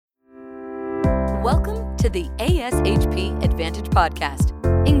Welcome to the ASHP Advantage Podcast,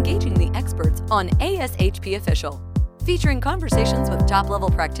 engaging the experts on ASHP Official, featuring conversations with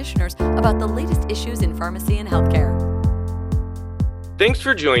top-level practitioners about the latest issues in pharmacy and healthcare. Thanks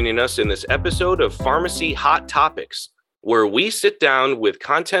for joining us in this episode of Pharmacy Hot Topics, where we sit down with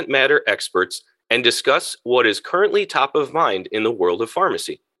content matter experts and discuss what is currently top of mind in the world of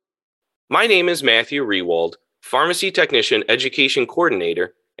pharmacy. My name is Matthew Rewald, Pharmacy Technician Education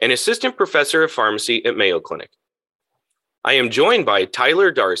Coordinator and Assistant Professor of Pharmacy at Mayo Clinic. I am joined by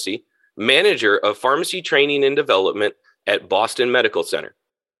Tyler Darcy, Manager of Pharmacy Training and Development at Boston Medical Center.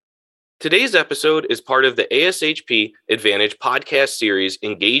 Today's episode is part of the ASHP Advantage podcast series,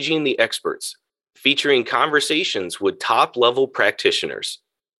 Engaging the Experts, featuring conversations with top-level practitioners.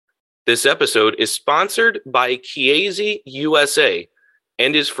 This episode is sponsored by Chiesi USA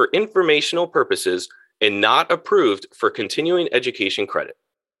and is for informational purposes and not approved for continuing education credit.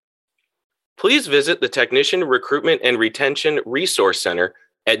 Please visit the Technician Recruitment and Retention Resource Center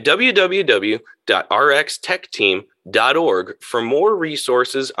at www.rxtechteam.org for more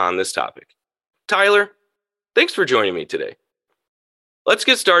resources on this topic. Tyler, thanks for joining me today. Let's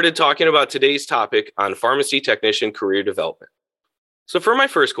get started talking about today's topic on pharmacy technician career development. So for my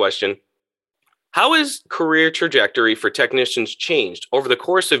first question, how has career trajectory for technicians changed over the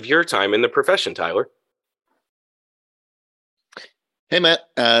course of your time in the profession, Tyler? Hey, Matt.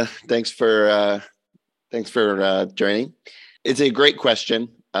 Thanks for joining. It's a great question.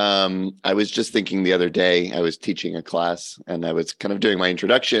 I was just thinking the other day, I was teaching a class and I was kind of doing my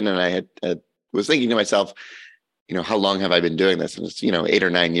introduction, and I was thinking to myself, how long have I been doing this? And it's, 8 or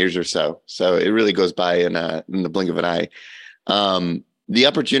 9 years or so. So it really goes by in the blink of an eye. The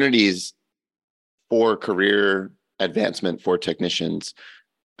opportunities for career advancement for technicians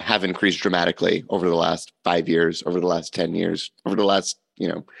have increased dramatically over the last 5 years, over the last 10 years, over the last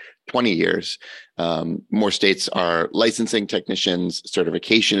 20 years. More states are licensing technicians,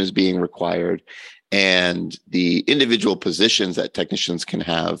 certification is being required, and the individual positions that technicians can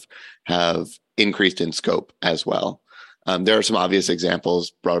have increased in scope as well. There are some obvious examples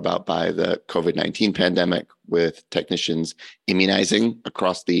brought about by the COVID-19 pandemic, with technicians immunizing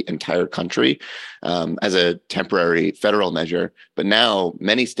across the entire country as a temporary federal measure. But now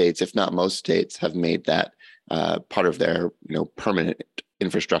many states, if not most states, have made that part of their permanent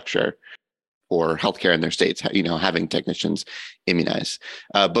infrastructure for healthcare in their states, having technicians immunize.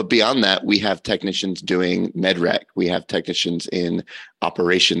 But beyond that, we have technicians doing MedRec. We have technicians in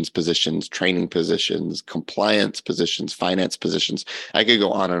operations positions, training positions, compliance positions, finance positions. I could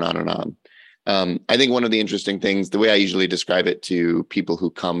go on and on and on. I think one of the interesting things, the way I usually describe it to people who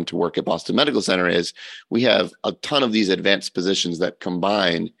come to work at Boston Medical Center, is we have a ton of these advanced positions that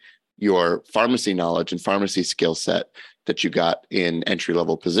combine your pharmacy knowledge and pharmacy skill set that you got in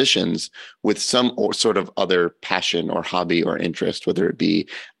entry-level positions with some sort of other passion or hobby or interest, whether it be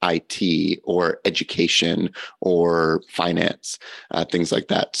IT or education or finance, things like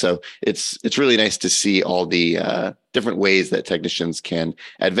that. So it's really nice to see all the different ways that technicians can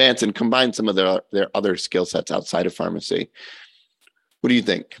advance and combine some of their other skill sets outside of pharmacy. What do you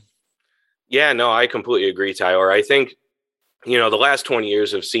think? Yeah, no, I completely agree, Tyler. I think the last 20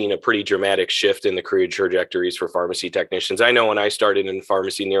 years have seen a pretty dramatic shift in the career trajectories for pharmacy technicians. I know when I started in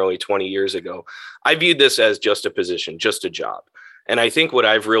pharmacy nearly 20 years ago, I viewed this as just a position, just a job. And I think what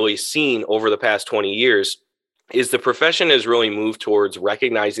I've really seen over the past 20 years is the profession has really moved towards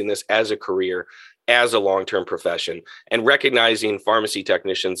recognizing this as a career, as a long-term profession, and recognizing pharmacy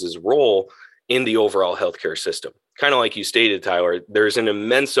technicians' role in the overall healthcare system. Kind of like you stated, Tyler, there's an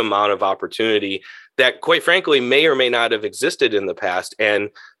immense amount of opportunity that, quite frankly, may or may not have existed in the past. And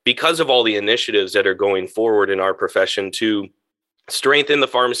because of all the initiatives that are going forward in our profession to strengthen the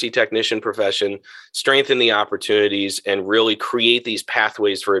pharmacy technician profession, strengthen the opportunities, and really create these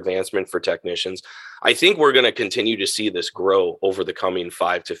pathways for advancement for technicians, I think we're going to continue to see this grow over the coming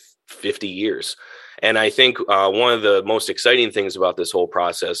 5 to 50 years. And I think one of the most exciting things about this whole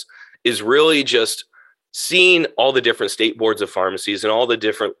process is really just seeing all the different state boards of pharmacies and all the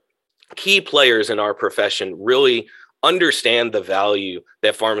different key players in our profession really understand the value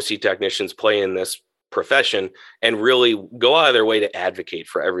that pharmacy technicians play in this profession and really go out of their way to advocate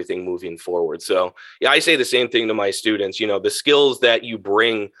for everything moving forward. So yeah, I say the same thing to my students. The skills that you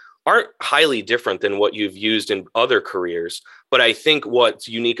bring aren't highly different than what you've used in other careers. But I think what's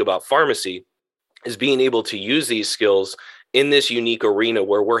unique about pharmacy is being able to use these skills in this unique arena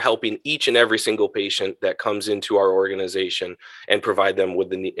where we're helping each and every single patient that comes into our organization and provide them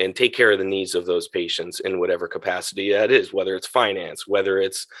with and take care of the needs of those patients in whatever capacity that is, whether it's finance, whether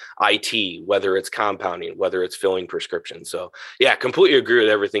it's IT, whether it's compounding, whether it's filling prescriptions. So yeah, completely agree with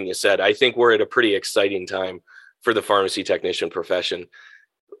everything you said. I think we're at a pretty exciting time for the pharmacy technician profession.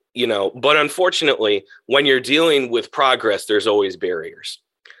 But unfortunately, when you're dealing with progress, there's always barriers.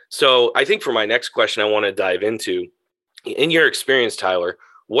 So I think for my next question, I want to dive into, in your experience, Tyler,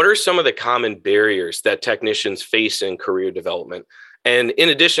 what are some of the common barriers that technicians face in career development? And in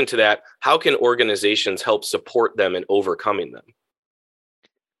addition to that, how can organizations help support them in overcoming them?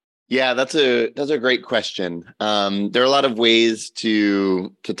 Yeah, that's a great question. There are a lot of ways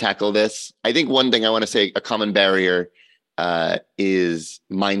to tackle this. I think one thing I want to say, a common barrier is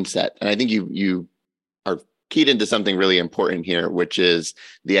mindset, and I think you are keyed into something really important here, which is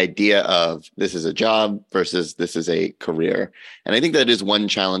the idea of this is a job versus this is a career. And I think that is one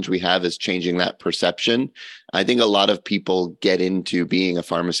challenge we have, is changing that perception. I think a lot of people get into being a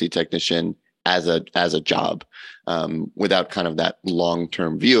pharmacy technician as a job without kind of that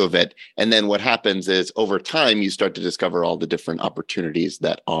long-term view of it. And then what happens is over time, you start to discover all the different opportunities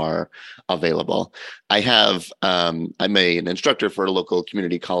that are available. I'm an instructor for a local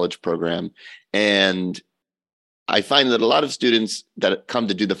community college program, and I find that a lot of students that come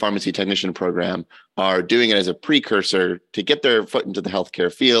to do the pharmacy technician program are doing it as a precursor to get their foot into the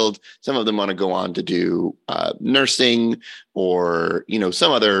healthcare field. Some of them want to go on to do nursing or,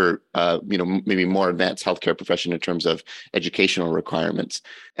 some other, maybe more advanced healthcare profession in terms of educational requirements.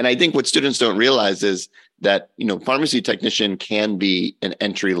 And I think what students don't realize is that, pharmacy technician can be an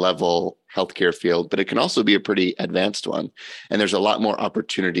entry-level healthcare field, but it can also be a pretty advanced one. And there's a lot more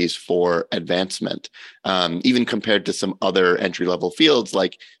opportunities for advancement, even compared to some other entry-level fields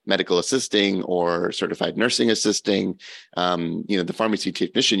like medical assisting or certified nursing assisting. The pharmacy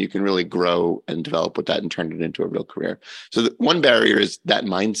technician, you can really grow and develop with that and turn it into a real career. So one barrier is that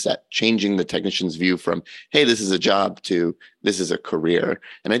mindset, changing the technician's view from, hey, this is a job, to this is a career.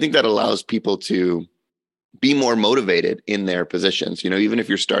 And I think that allows people to be more motivated in their positions. Even if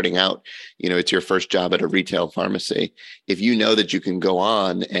you're starting out, it's your first job at a retail pharmacy. If you know that you can go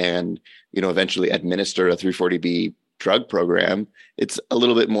on and, eventually administer a 340B drug program, it's a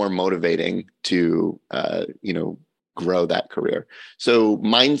little bit more motivating to, grow that career. So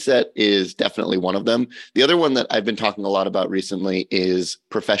mindset is definitely one of them. The other one that I've been talking a lot about recently is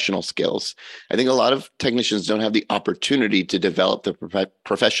professional skills. I think a lot of technicians don't have the opportunity to develop the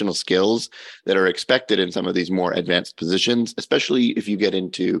professional skills that are expected in some of these more advanced positions, especially if you get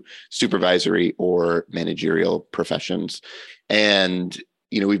into supervisory or managerial professions. And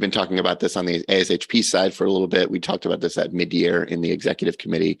we've been talking about this on the ASHP side for a little bit. We talked about this at mid-year in the executive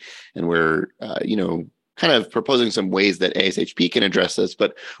committee, and we're, kind of proposing some ways that ASHP can address this,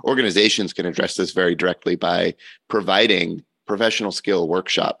 but organizations can address this very directly by providing professional skill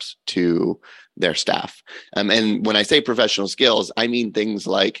workshops to their staff. And when I say professional skills, I mean things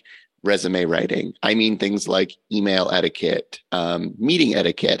like resume writing. I mean things like email etiquette, meeting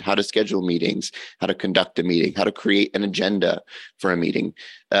etiquette, how to schedule meetings, how to conduct a meeting, how to create an agenda for a meeting.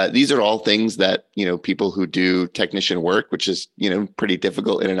 These are all things that, people who do technician work, which is, pretty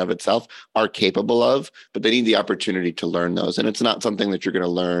difficult in and of itself, are capable of, but they need the opportunity to learn those. And it's not something that you're going to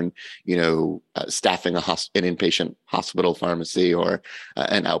learn, staffing an inpatient hospital pharmacy or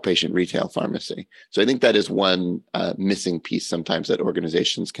an outpatient retail pharmacy. So I think that is one missing piece sometimes that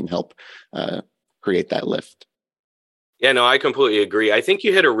organizations can help create that lift. Yeah, no, I completely agree. I think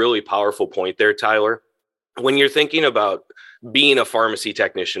you hit a really powerful point there, Tyler. When you're thinking about being a pharmacy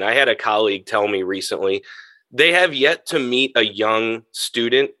technician, I had a colleague tell me recently, they have yet to meet a young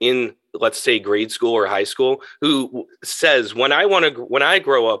student in, let's say, grade school or high school who says, when I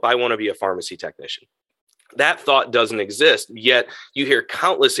grow up, I want to be a pharmacy technician. That thought doesn't exist, yet you hear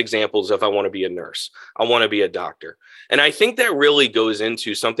countless examples of I want to be a nurse, I want to be a doctor. And I think that really goes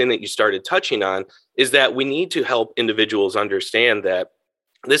into something that you started touching on, is that we need to help individuals understand that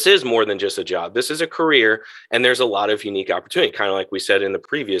this is more than just a job. This is a career, and there's a lot of unique opportunity, kind of like we said in the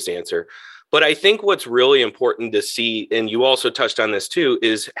previous answer. But I think what's really important to see, and you also touched on this too,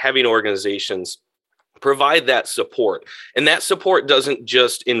 is having organizations provide that support. And that support doesn't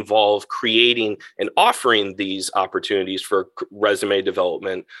just involve creating and offering these opportunities for resume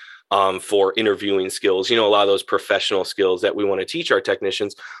development, for interviewing skills, a lot of those professional skills that we want to teach our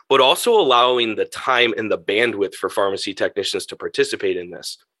technicians, but also allowing the time and the bandwidth for pharmacy technicians to participate in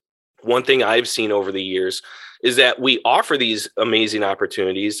this. one thing I've seen over the years is that we offer these amazing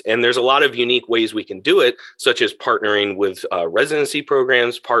opportunities, and there's a lot of unique ways we can do it, such as partnering with residency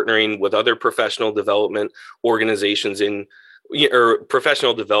programs, partnering with other professional development organizations or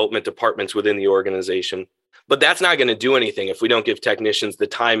professional development departments within the organization. But that's not going to do anything if we don't give technicians the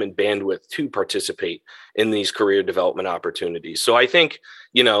time and bandwidth to participate in these career development opportunities. So I think,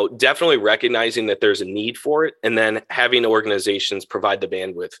 definitely recognizing that there's a need for it, and then having organizations provide the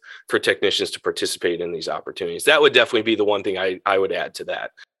bandwidth for technicians to participate in these opportunities. That would definitely be the one thing I would add to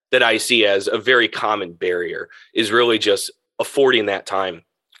that I see as a very common barrier, is really just affording that time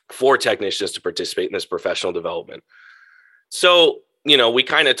for technicians to participate in this professional development. So, we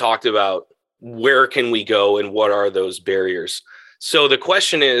kind of talked about where can we go and what are those barriers? So the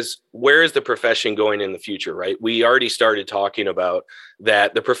question is, where is the profession going in the future, right? We already started talking about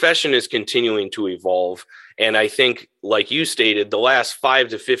that the profession is continuing to evolve. And I think, like you stated, the last 5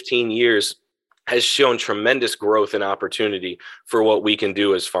 to 15 years has shown tremendous growth and opportunity for what we can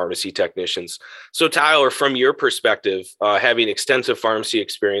do as pharmacy technicians. So Tyler, from your perspective, having extensive pharmacy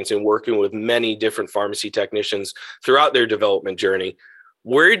experience and working with many different pharmacy technicians throughout their development journey,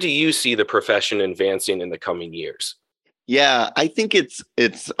 where do you see the profession advancing in the coming years? Yeah, I think it's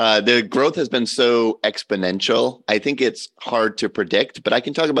the growth has been so exponential. I think it's hard to predict, but I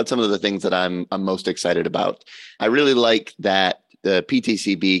can talk about some of the things that I'm most excited about. I really like that the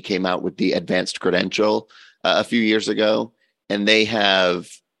PTCB came out with the advanced credential a few years ago, and they have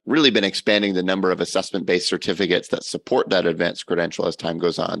really been expanding the number of assessment-based certificates that support that advanced credential as time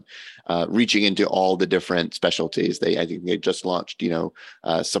goes on, reaching into all the different specialties. I think they just launched,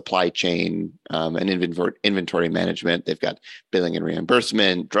 supply chain and inventory management. They've got billing and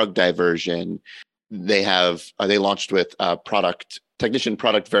reimbursement, drug diversion. They launched with technician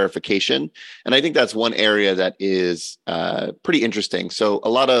product verification. And I think that's one area that is pretty interesting. So a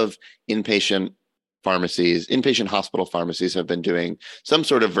lot of inpatient hospital pharmacies have been doing some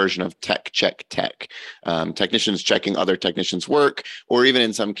sort of version of check tech. Technicians checking other technicians' work, or even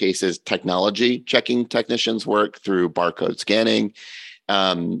in some cases, technology checking technicians' work through barcode scanning.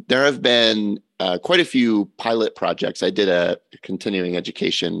 There have been quite a few pilot projects. I did a continuing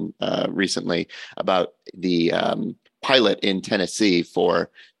education recently about the pilot in Tennessee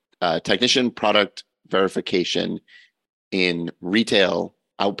for technician product verification in retail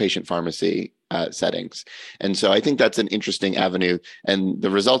outpatient pharmacy settings. And so I think that's an interesting avenue. And the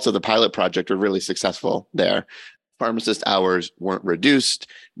results of the pilot project are really successful there. Pharmacist hours weren't reduced.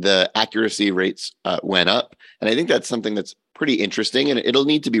 The accuracy rates went up. And I think that's something that's pretty interesting, and it'll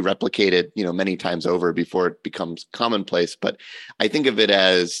need to be replicated, many times over before it becomes commonplace. But I think of it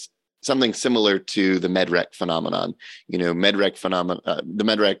as something similar to the MedRec phenomenon. The MedRec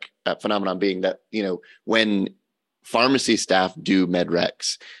phenomenon being that, when pharmacy staff do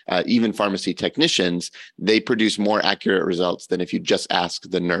MedRecs, even pharmacy technicians, they produce more accurate results than if you just ask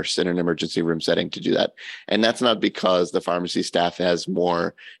the nurse in an emergency room setting to do that. And that's not because the pharmacy staff has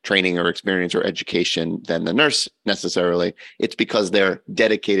more training or experience or education than the nurse necessarily. It's because they're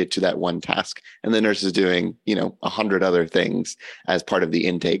dedicated to that one task, and the nurse is doing, 100 other things as part of the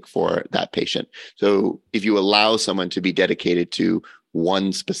intake for that patient. So if you allow someone to be dedicated to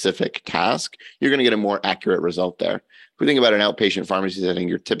one specific task, you're going to get a more accurate result there. If we think about an outpatient pharmacy setting,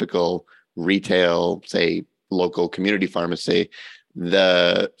 your typical retail, say, local community pharmacy,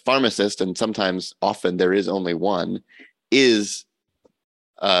 the pharmacist, and sometimes often there is only one, is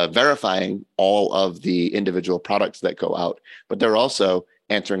verifying all of the individual products that go out, but they're also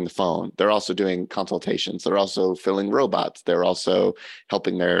answering the phone. They're also doing consultations. They're also filling robots. They're also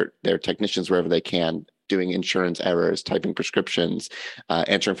helping their technicians wherever they can, doing insurance errors, typing prescriptions,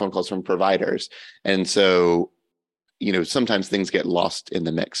 answering phone calls from providers. And so, sometimes things get lost in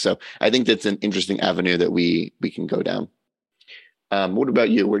the mix. So I think that's an interesting avenue that we can go down. What about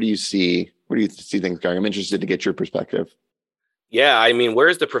you? Where do you see things going? I'm interested to get your perspective. Yeah, I mean,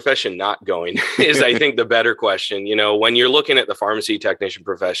 where's the profession not going is, I think, the better question. When you're looking at the pharmacy technician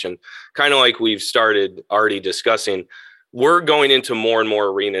profession, kind of like we've started already discussing, we're going into more and more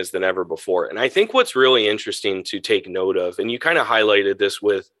arenas than ever before. And I think what's really interesting to take note of, and you kind of highlighted this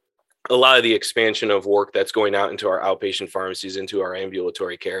with a lot of the expansion of work that's going out into our outpatient pharmacies, into our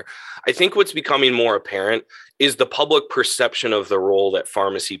ambulatory care. I think what's becoming more apparent is the public perception of the role that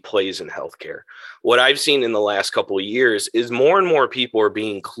pharmacy plays in healthcare. What I've seen in the last couple of years is more and more people are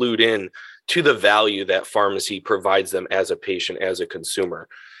being clued in to the value that pharmacy provides them as a patient, as a consumer.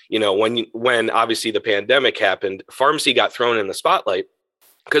 When obviously the pandemic happened, pharmacy got thrown in the spotlight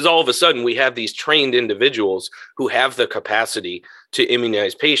because all of a sudden we have these trained individuals who have the capacity to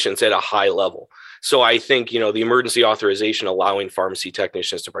immunize patients at a high level. So I think, the emergency authorization allowing pharmacy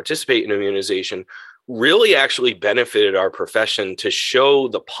technicians to participate in immunization really actually benefited our profession to show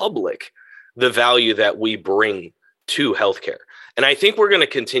the public the value that we bring to healthcare. And I think we're going to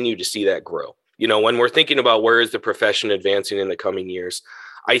continue to see that grow. When we're thinking about where is the profession advancing in the coming years,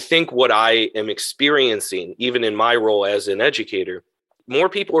 I think what I am experiencing, even in my role as an educator, more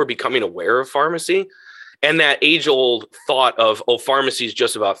people are becoming aware of pharmacy. And that age-old thought of, pharmacy is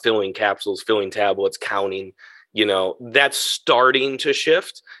just about filling capsules, filling tablets, counting, that's starting to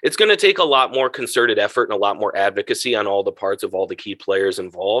shift. It's going to take a lot more concerted effort and a lot more advocacy on all the parts of all the key players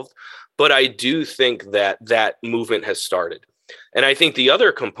involved. But I do think that movement has started. And I think the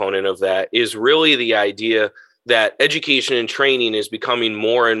other component of that is really the idea that education and training is becoming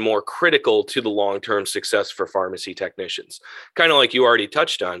more and more critical to the long-term success for pharmacy technicians. Kind of like you already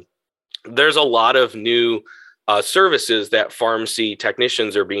touched on, there's a lot of new services that pharmacy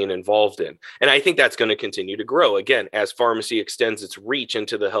technicians are being involved in. And I think that's going to continue to grow, again, as pharmacy extends its reach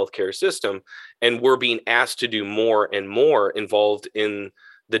into the healthcare system, and we're being asked to do more and more involved in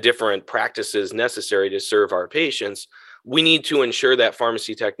the different practices necessary to serve our patients. We need to ensure that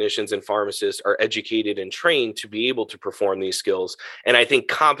pharmacy technicians and pharmacists are educated and trained to be able to perform these skills. And I think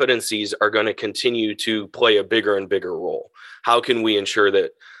competencies are going to continue to play a bigger and bigger role. How can we ensure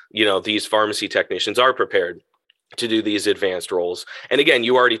that, these pharmacy technicians are prepared to do these advanced roles? And again,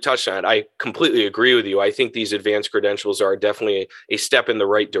 you already touched on it. I completely agree with you. I think these advanced credentials are definitely a step in the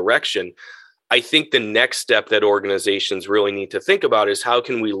right direction. I think the next step that organizations really need to think about is how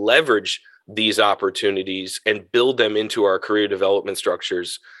can we leverage these opportunities and build them into our career development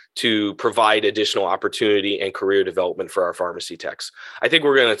structures to provide additional opportunity and career development for our pharmacy techs. I think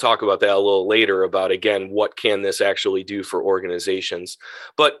we're going to talk about that a little later about, again, what can this actually do for organizations.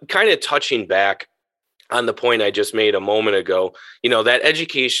 But kind of touching back on the point I just made a moment ago, that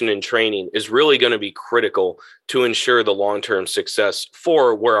education and training is really going to be critical to ensure the long-term success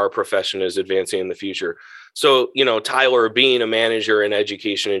for where our profession is advancing in the future. So, Tyler, being a manager in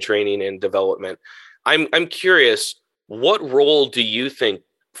education and training and development, I'm curious, what role do you think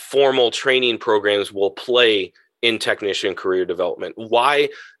formal training programs will play in technician career development? Why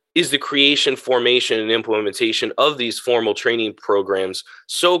is the creation, formation, and implementation of these formal training programs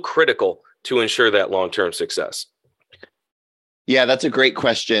so critical to ensure that long-term success? Yeah, that's a great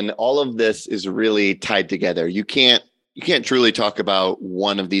question. All of this is really tied together. You can't truly talk about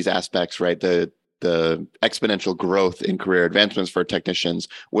one of these aspects, right? The exponential growth in career advancements for technicians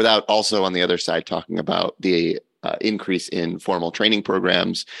without also on the other side talking about the increase in formal training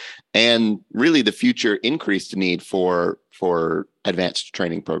programs and really the future increased need for advanced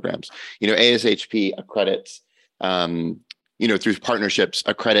training programs. ASHP accredits, through partnerships,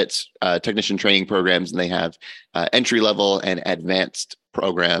 accredits technician training programs, and they have entry level and advanced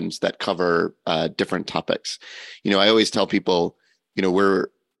programs that cover different topics. I always tell people,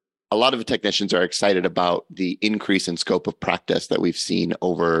 a lot of technicians are excited about the increase in scope of practice that we've seen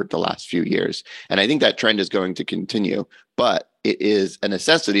over the last few years. And I think that trend is going to continue, but it is a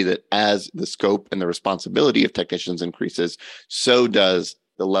necessity that as the scope and the responsibility of technicians increases, so does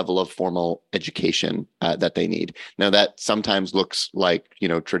the level of formal education that they need. Now, that sometimes looks like,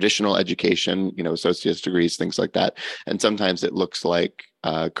 traditional education, associate's degrees, things like that. And sometimes it looks like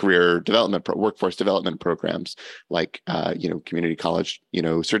career development, workforce development programs like, community college,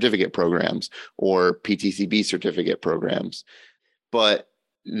 certificate programs or PTCB certificate programs. But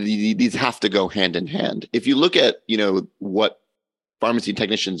these have to go hand in hand. If you look at, what pharmacy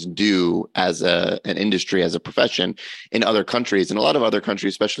technicians do as an industry, as a profession in other countries, and a lot of other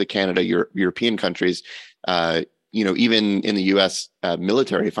countries, especially Canada, European countries, even in the US,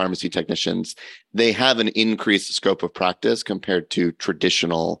 military pharmacy technicians, they have an increased scope of practice compared to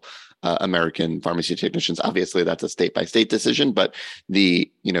traditional American pharmacy technicians. Obviously, that's a state-by-state decision, but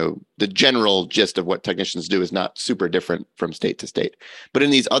the general gist of what technicians do is not super different from state to state. But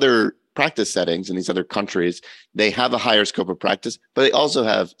in these other practice settings, in these other countries, they have a higher scope of practice, but they also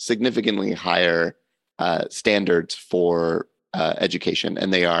have significantly higher standards for education,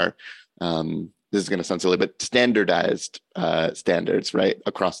 and they are this is going to sound silly, but standardized standards, right,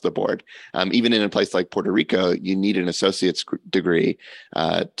 across the board. Even in a place like Puerto Rico, you need an associate's degree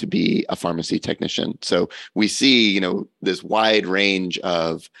to be a pharmacy technician. So we see, this wide range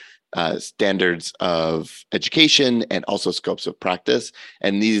of standards of education and also scopes of practice.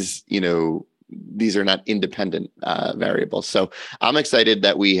 And these are not independent variables. So I'm excited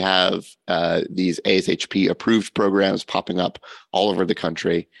that we have these ASHP approved programs popping up all over the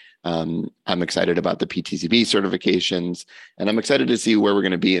country. I'm excited about the PTCB certifications, and I'm excited to see where we're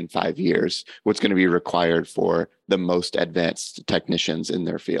going to be in 5 years, what's going to be required for the most advanced technicians in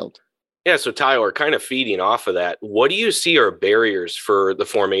their field. Yeah, so Tyler, kind of feeding off of that, what do you see are barriers for the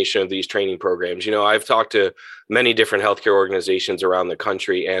formation of these training programs? I've talked to many different healthcare organizations around the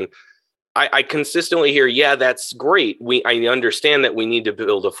country, and I consistently hear, yeah, that's great. I understand that we need to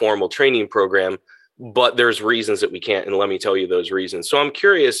build a formal training program, but there's reasons that we can't. And let me tell you those reasons. So I'm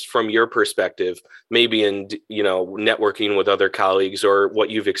curious from your perspective, maybe in, networking with other colleagues or what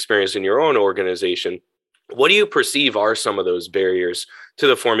you've experienced in your own organization, what do you perceive are some of those barriers to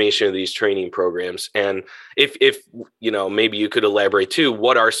the formation of these training programs? And if maybe you could elaborate too,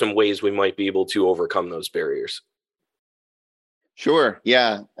 what are some ways we might be able to overcome those barriers? Sure.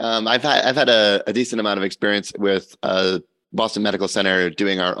 Yeah. I've had a decent amount of experience with Boston Medical Center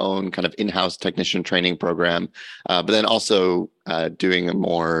doing our own kind of in-house technician training program, but then also doing a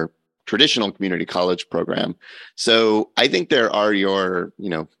more traditional community college program. So I think there are your,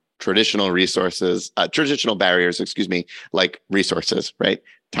 traditional barriers, like resources, right?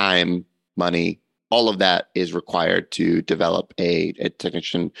 Time, money, all of that is required to develop a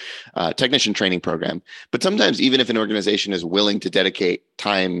technician training program. But sometimes, even if an organization is willing to dedicate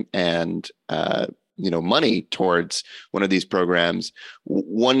time and money towards one of these programs,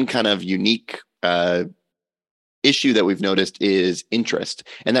 one kind of unique issue that we've noticed is interest,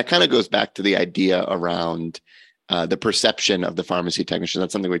 and that kind of goes back to the idea around the perception of the pharmacy technician.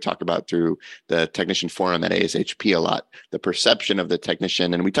 That's something we talk about through the technician forum at ASHP a lot. The perception of the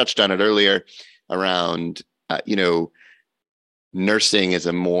technician, and we touched on it earlier, around, nursing is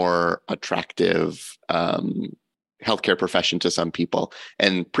a more attractive healthcare profession to some people.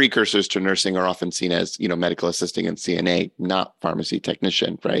 And precursors to nursing are often seen as, medical assisting and CNA, not pharmacy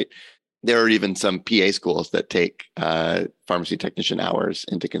technician, right? There are even some PA schools that take pharmacy technician hours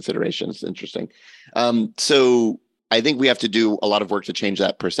into consideration. It's interesting. So I think we have to do a lot of work to change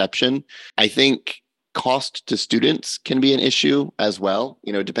that perception. I think cost to students can be an issue as well,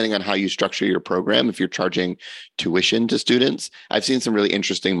 depending on how you structure your program. If you're charging tuition to students, I've seen some really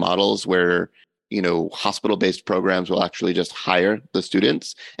interesting models where, hospital-based programs will actually just hire the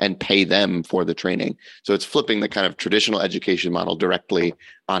students and pay them for the training. So it's flipping the kind of traditional education model directly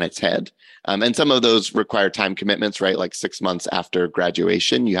on its head. And some of those require time commitments, right? Like 6 months after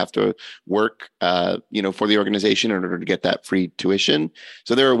graduation, you have to work, for the organization in order to get that free tuition.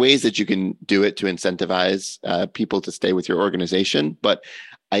 So there are ways that you can do it to incentivize people to stay with your organization. But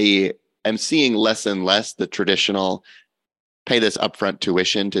I am seeing less and less the traditional pay this upfront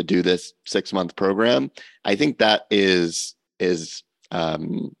tuition to do this 6-month program. I think that is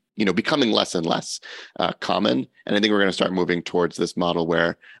becoming less and less common. And I think we're going to start moving towards this model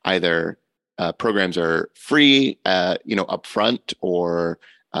where either programs are free, upfront, or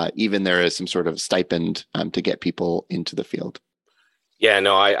even there is some sort of stipend to get people into the field. Yeah,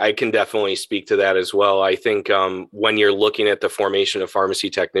 no, I can definitely speak to that as well. I think when you're looking at the formation of pharmacy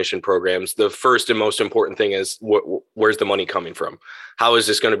technician programs, the first and most important thing is where's the money coming from? How is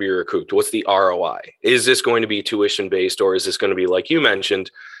this going to be recouped? What's the ROI? Is this going to be tuition based, or is this going to be, like you mentioned,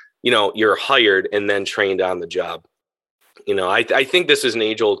 you're hired and then trained on the job? I think this is an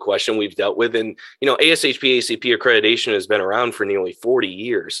age-old question we've dealt with. And, ASHP, ACP accreditation has been around for nearly 40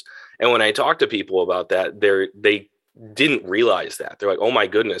 years. And when I talk to people about that, they didn't realize that. They're like, oh my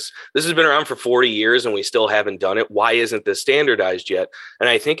goodness, this has been around for 40 years and we still haven't done it. Why isn't this standardized yet? And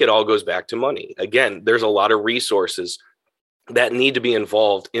I think it all goes back to money. Again, there's a lot of resources that need to be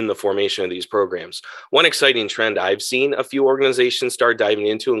involved in the formation of these programs. One exciting trend I've seen a few organizations start diving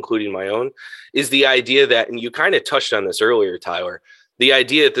into, including my own, is the idea that, and you kind of touched on this earlier, Tyler, the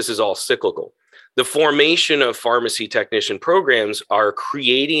idea that this is all cyclical. The formation of pharmacy technician programs are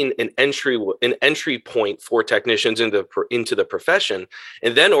creating an entry point for technicians into the profession.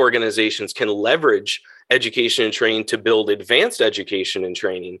 And then organizations can leverage education and training to build advanced education and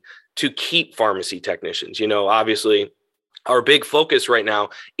training to keep pharmacy technicians. Obviously, our big focus right now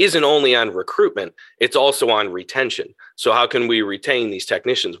isn't only on recruitment, it's also on retention. So how can we retain these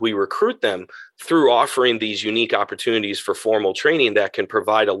technicians? We recruit them through offering these unique opportunities for formal training that can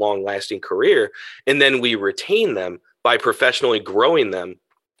provide a long-lasting career. And then we retain them by professionally growing them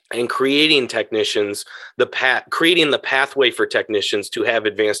and creating technicians, creating the pathway for technicians to have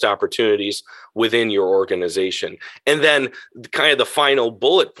advanced opportunities within your organization. And then kind of the final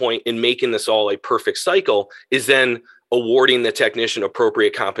bullet point in making this all a perfect cycle is then awarding the technician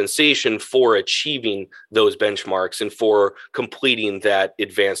appropriate compensation for achieving those benchmarks and for completing that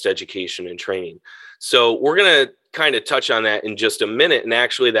advanced education and training. So we're going to kind of touch on that in just a minute. And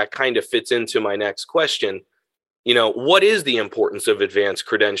actually that kind of fits into my next question. What is the importance of advanced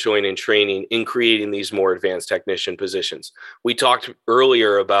credentialing and training in creating these more advanced technician positions? We talked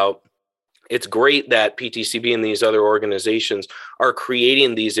earlier about it's great that PTCB and these other organizations are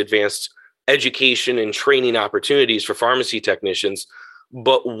creating these advanced education and training opportunities for pharmacy technicians.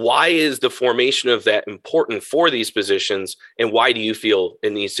 But why is the formation of that important for these positions? And why do you feel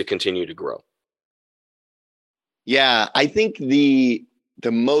it needs to continue to grow? Yeah, I think the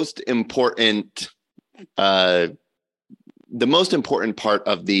most important part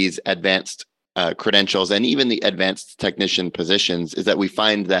of these advanced credentials and even the advanced technician positions is that we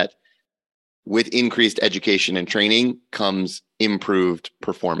find that with increased education and training comes improved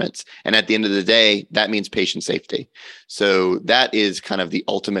performance. And at the end of the day, that means patient safety. So that is kind of the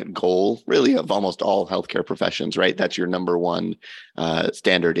ultimate goal, really, of almost all healthcare professions, right? That's your number one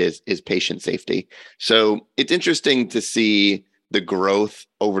standard is patient safety. So it's interesting to see the growth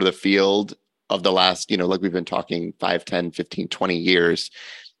over the field of the last, like we've been talking 5, 10, 15, 20 years.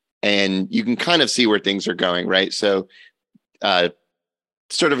 And you can kind of see where things are going, right? So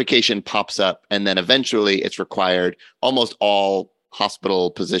certification pops up, and then eventually it's required. Almost all hospital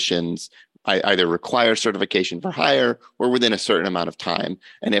positions either require certification for hire or within a certain amount of time.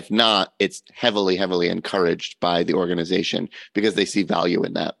 And if not, it's heavily, heavily encouraged by the organization because they see value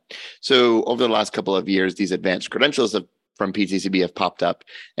in that. So over the last couple of years, these advanced credentials from PTCB have popped up,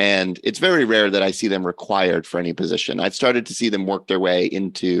 and it's very rare that I see them required for any position. I've started to see them work their way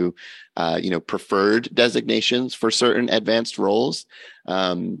into, preferred designations for certain advanced roles.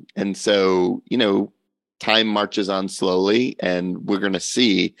 And so, time marches on slowly, and we're going to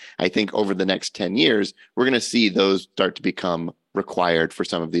see, I think over the next 10 years, we're going to see those start to become required for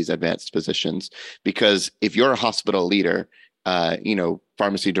some of these advanced positions. Because if you're a hospital leader,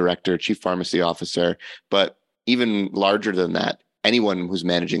 pharmacy director, chief pharmacy officer, but even larger than that, anyone who's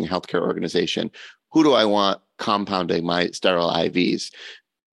managing a healthcare organization, who do I want compounding my sterile IVs?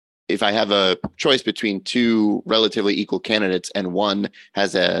 If I have a choice between two relatively equal candidates and one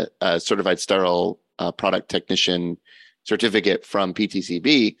has a certified sterile product technician certificate from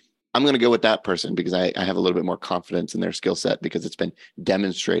PTCB, I'm going to go with that person because I have a little bit more confidence in their skill set because it's been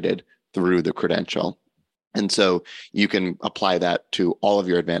demonstrated through the credential. And so you can apply that to all of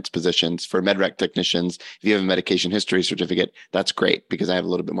your advanced positions. For MedRec technicians, if you have a medication history certificate, that's great because I have a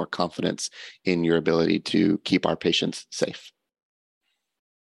little bit more confidence in your ability to keep our patients safe.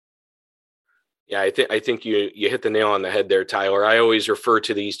 Yeah, I think you hit the nail on the head there, Tyler. I always refer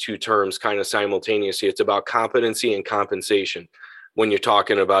to these two terms kind of simultaneously. It's about competency and compensation when you're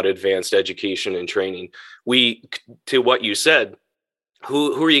talking about advanced education and training. To what you said,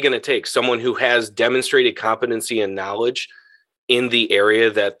 who are you going to take? Someone who has demonstrated competency and knowledge in the area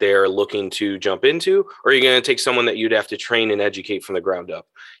that they're looking to jump into, or are you going to take someone that you'd have to train and educate from the ground up?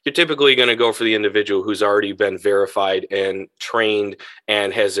 You're typically going to go for the individual who's already been verified and trained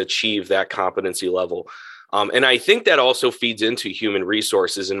and has achieved that competency level. And I think that also feeds into human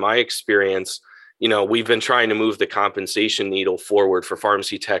resources. In my experience, we've been trying to move the compensation needle forward for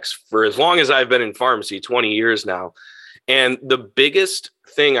pharmacy techs for as long as I've been in pharmacy, 20 years now. And the biggest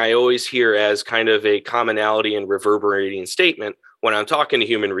thing I always hear as kind of a commonality and reverberating statement when I'm talking to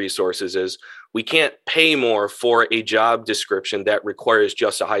human resources is we can't pay more for a job description that requires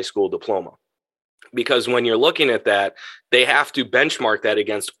just a high school diploma. Because when you're looking at that, they have to benchmark that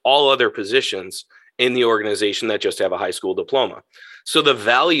against all other positions in the organization that just have a high school diploma. So the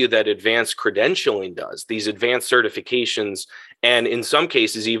value that advanced credentialing does, these advanced certifications, and in some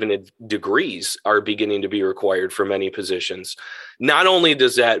cases, even degrees are beginning to be required for many positions. Not only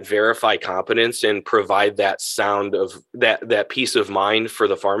does that verify competence and provide that sound of that peace of mind for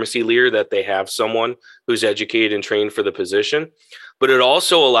the pharmacy leader that they have someone who's educated and trained for the position, but it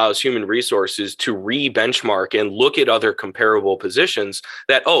also allows human resources to re-benchmark and look at other comparable positions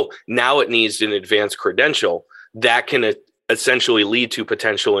that, now it needs an advanced credential that can essentially lead to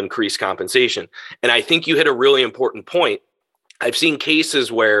potential increased compensation. And I think you hit a really important point. I've seen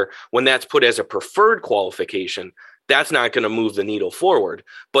cases where when that's put as a preferred qualification, that's not going to move the needle forward.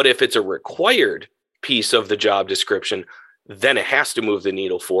 But if it's a required piece of the job description, then it has to move the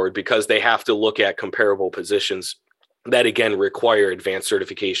needle forward because they have to look at comparable positions that, again, require advanced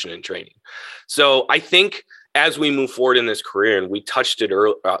certification and training. So I think as we move forward in this career, and we touched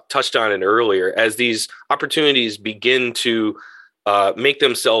on it earlier, as these opportunities begin to make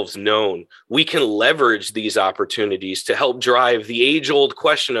themselves known, we can leverage these opportunities to help drive the age-old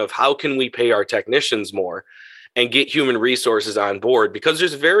question of how can we pay our technicians more and get human resources on board, because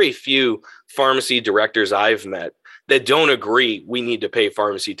there's very few pharmacy directors I've met that don't agree we need to pay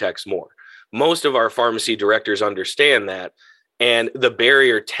pharmacy techs more. Most of our pharmacy directors understand that, and the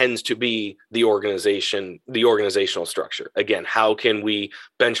barrier tends to be the organizational structure. Again, how can we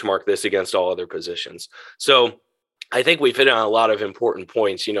benchmark this against all other positions? So I think we've hit on a lot of important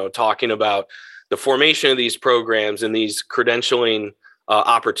points, talking about the formation of these programs and these credentialing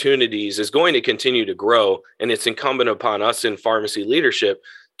opportunities is going to continue to grow. And it's incumbent upon us in pharmacy leadership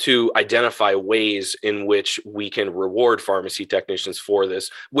to identify ways in which we can reward pharmacy technicians for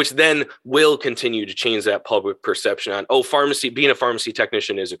this, which then will continue to change that public perception on, being a pharmacy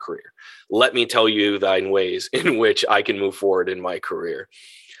technician is a career. Let me tell you thine ways in which I can move forward in my career.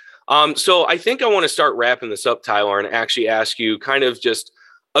 So I think I want to start wrapping this up, Tyler, and actually ask you kind of just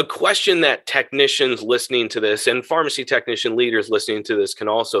a question that technicians listening to this and pharmacy technician leaders listening to this can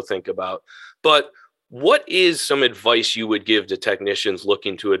also think about. But what is some advice you would give to technicians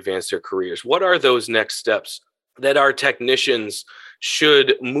looking to advance their careers? What are those next steps that our technicians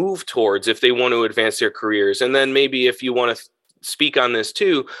should move towards if they want to advance their careers? And then maybe if you want to speak on this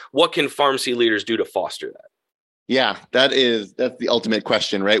too, what can pharmacy leaders do to foster that? Yeah, that's the ultimate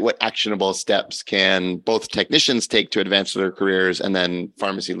question, right? What actionable steps can both technicians take to advance their careers, and then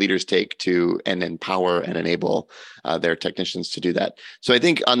pharmacy leaders take to and empower and enable their technicians to do that? So I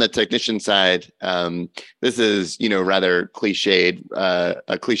think on the technician side, this is rather cliched,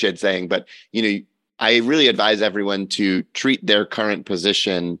 a cliched saying, but I really advise everyone to treat their current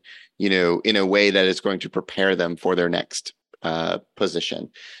position, in a way that is going to prepare them for their next position.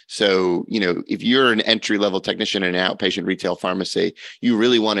 So, if you're an entry-level technician in an outpatient retail pharmacy, you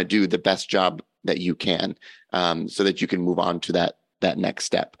really want to do the best job that you can, so that you can move on to that next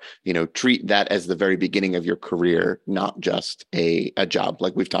step. Treat that as the very beginning of your career, not just a job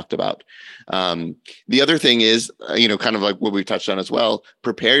like we've talked about. The other thing is, kind of like what we've touched on as well,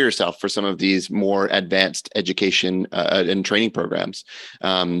 prepare yourself for some of these more advanced education and training programs.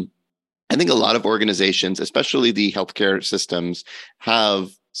 I think a lot of organizations, especially the healthcare systems, have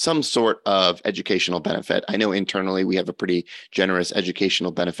some sort of educational benefit. I know internally we have a pretty generous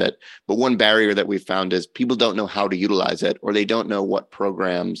educational benefit, but one barrier that we've found is people don't know how to utilize it, or they don't know what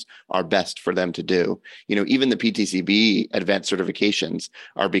programs are best for them to do. Even the PTCB advanced certifications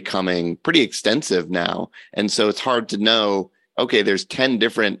are becoming pretty extensive now. And so it's hard to know, okay, there's 10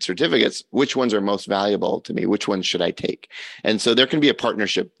 different certificates. Which ones are most valuable to me? Which ones should I take? And so there can be a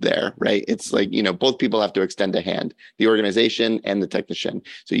partnership there, right? It's like, both people have to extend a hand, the organization and the technician.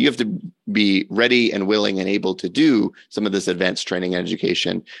 So you have to be ready and willing and able to do some of this advanced training and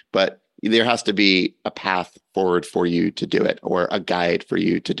education, but there has to be a path forward for you to do it, or a guide for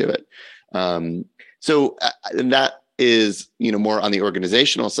you to do it. So that is, more on the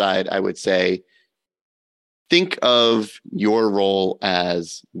organizational side. I would say, think of your role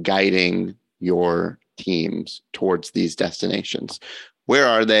as guiding your teams towards these destinations. Where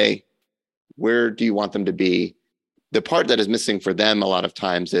are they? Where do you want them to be? The part that is missing for them a lot of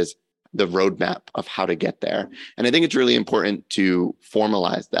times is the roadmap of how to get there. And I think it's really important to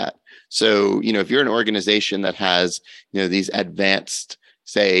formalize that. So, if you're an organization that has, these advanced,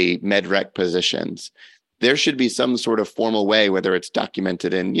 say, med-rec positions, there should be some sort of formal way, whether it's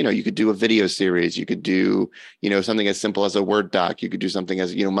documented in, you could do a video series, you could do, something as simple as a Word doc, you could do something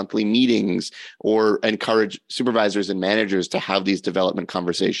as, monthly meetings, or encourage supervisors and managers to have these development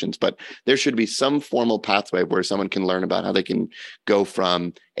conversations. But there should be some formal pathway where someone can learn about how they can go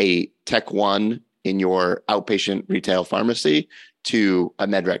from a Tech 1 in your outpatient retail pharmacy to a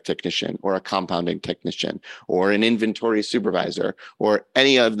med-rec technician, or a compounding technician, or an inventory supervisor, or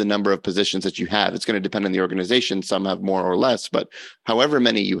any of the number of positions that you have. It's going to depend on the organization. Some have more or less, but however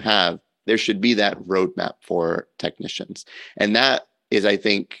many you have, there should be that roadmap for technicians. And that is, I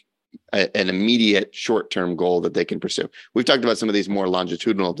think, an immediate short-term goal that they can pursue. We've talked about some of these more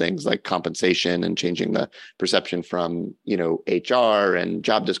longitudinal things like compensation and changing the perception from, HR and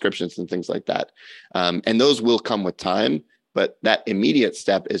job descriptions and things like that. And those will come with time. But that immediate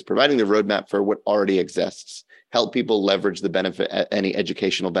step is providing the roadmap for what already exists. Help people leverage the benefit, any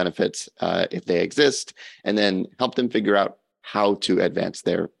educational benefits if they exist, and then help them figure out how to advance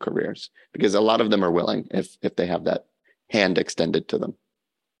their careers, because a lot of them are willing if they have that hand extended to them.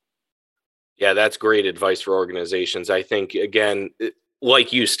 Yeah, that's great advice for organizations. I think, again,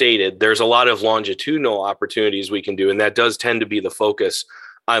 like you stated, there's a lot of longitudinal opportunities we can do, and that does tend to be the focus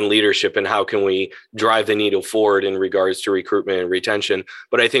on leadership and how can we drive the needle forward in regards to recruitment and retention.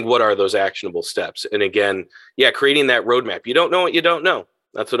 But I think, what are those actionable steps? And again, creating that roadmap. You don't know what you don't know.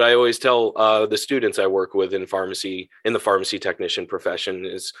 That's what I always tell the students I work with in the pharmacy technician profession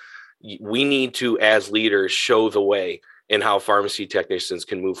is we need to, as leaders, show the way in how pharmacy technicians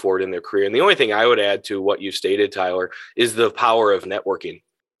can move forward in their career. And the only thing I would add to what you stated, Tyler, is the power of networking.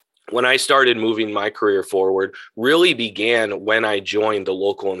 When I started moving my career forward, really began when I joined the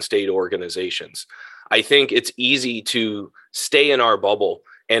local and state organizations. I think it's easy to stay in our bubble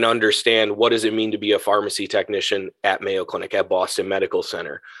and understand what does it mean to be a pharmacy technician at Mayo Clinic, at Boston Medical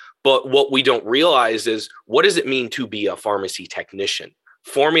Center. But what we don't realize is, what does it mean to be a pharmacy technician?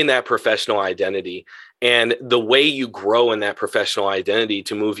 Forming that professional identity. And the way you grow in that professional identity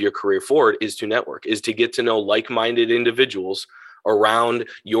to move your career forward is to network, is to get to know like-minded individuals around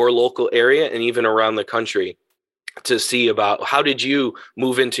your local area and even around the country, to see about how did you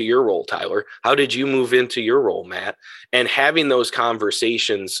move into your role, Tyler? How did you move into your role, Matt? And having those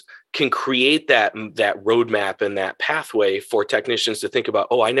conversations can create that roadmap and that pathway for technicians to think about,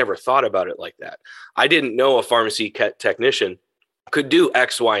 oh, I never thought about it like that. I didn't know a pharmacy technician could do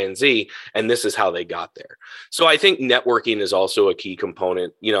X, Y, and Z, and this is how they got there. So I think networking is also a key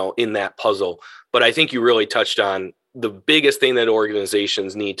component, in that puzzle. But I think you really touched on the biggest thing that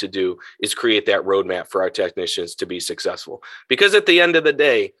organizations need to do is create that roadmap for our technicians to be successful. Because at the end of the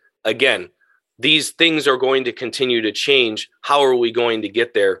day, again, these things are going to continue to change. How are we going to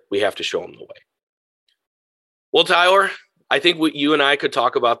get there? We have to show them the way. Well, Tyler, I think you and I could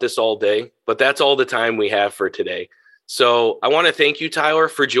talk about this all day, but that's all the time we have for today. So I want to thank you, Tyler,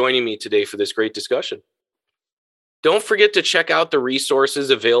 for joining me today for this great discussion. Don't forget to check out the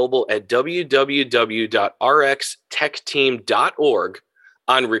resources available at www.rxtechteam.org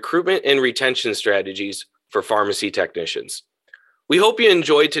on recruitment and retention strategies for pharmacy technicians. We hope you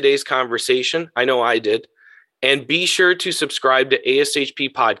enjoyed today's conversation. I know I did. And be sure to subscribe to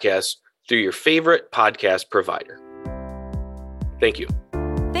ASHP Podcasts through your favorite podcast provider. Thank you.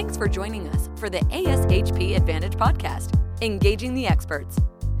 Thanks for joining us for the ASHP Advantage Podcast, Engaging the Experts.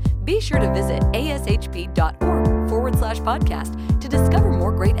 Be sure to visit ashp.org/podcast to discover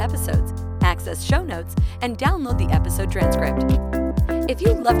more great episodes, access show notes, and download the episode transcript. If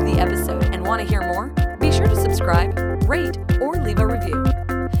you loved the episode and want to hear more, be sure to subscribe, rate, or leave a review.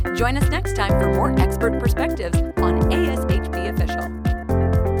 Join us next time for more expert perspectives on ASHP Official.